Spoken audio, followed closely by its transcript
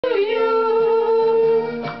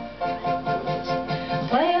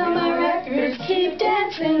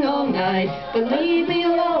but leave me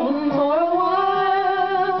alone for a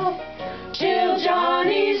while. Till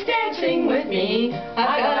Johnny's dancing with me,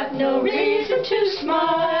 I got no reason to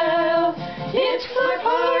smile. It's my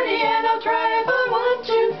party and I'll cry if I want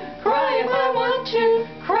to, cry if I want to,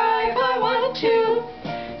 cry if I want to.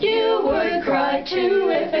 You would cry too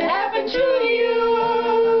if it happened to you.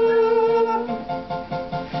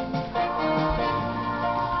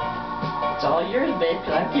 It's all yours, babe,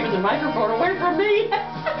 because I'm keeping the microphone away from me.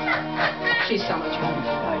 She's so much fun.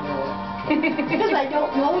 I know it. Because I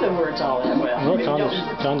don't know the words all that well. Well,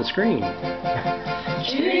 it's on the screen.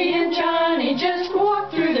 Judy and Johnny just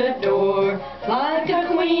walked through the door like a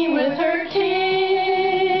queen with her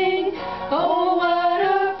king. Oh, what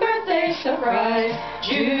a birthday surprise.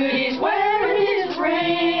 Judy's wearing his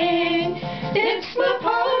ring. It's my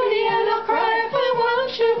party and I'll cry if I want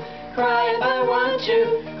to, cry if I want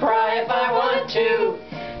to, cry if I want to.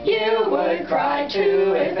 You would cry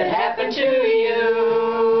too if it happened to you.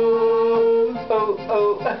 Oh,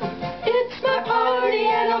 oh. It's my party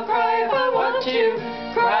and I'll cry if I want to,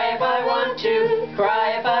 cry if I want to,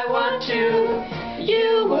 cry if I want to.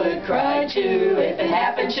 You would cry too if it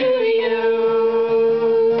happened to you.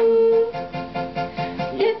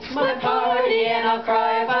 It's my party and I'll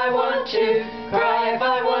cry if I want to, cry if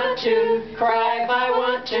I want to, cry if I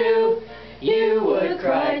want to. You would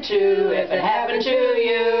cry too if it happened to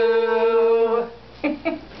you.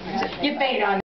 You faint on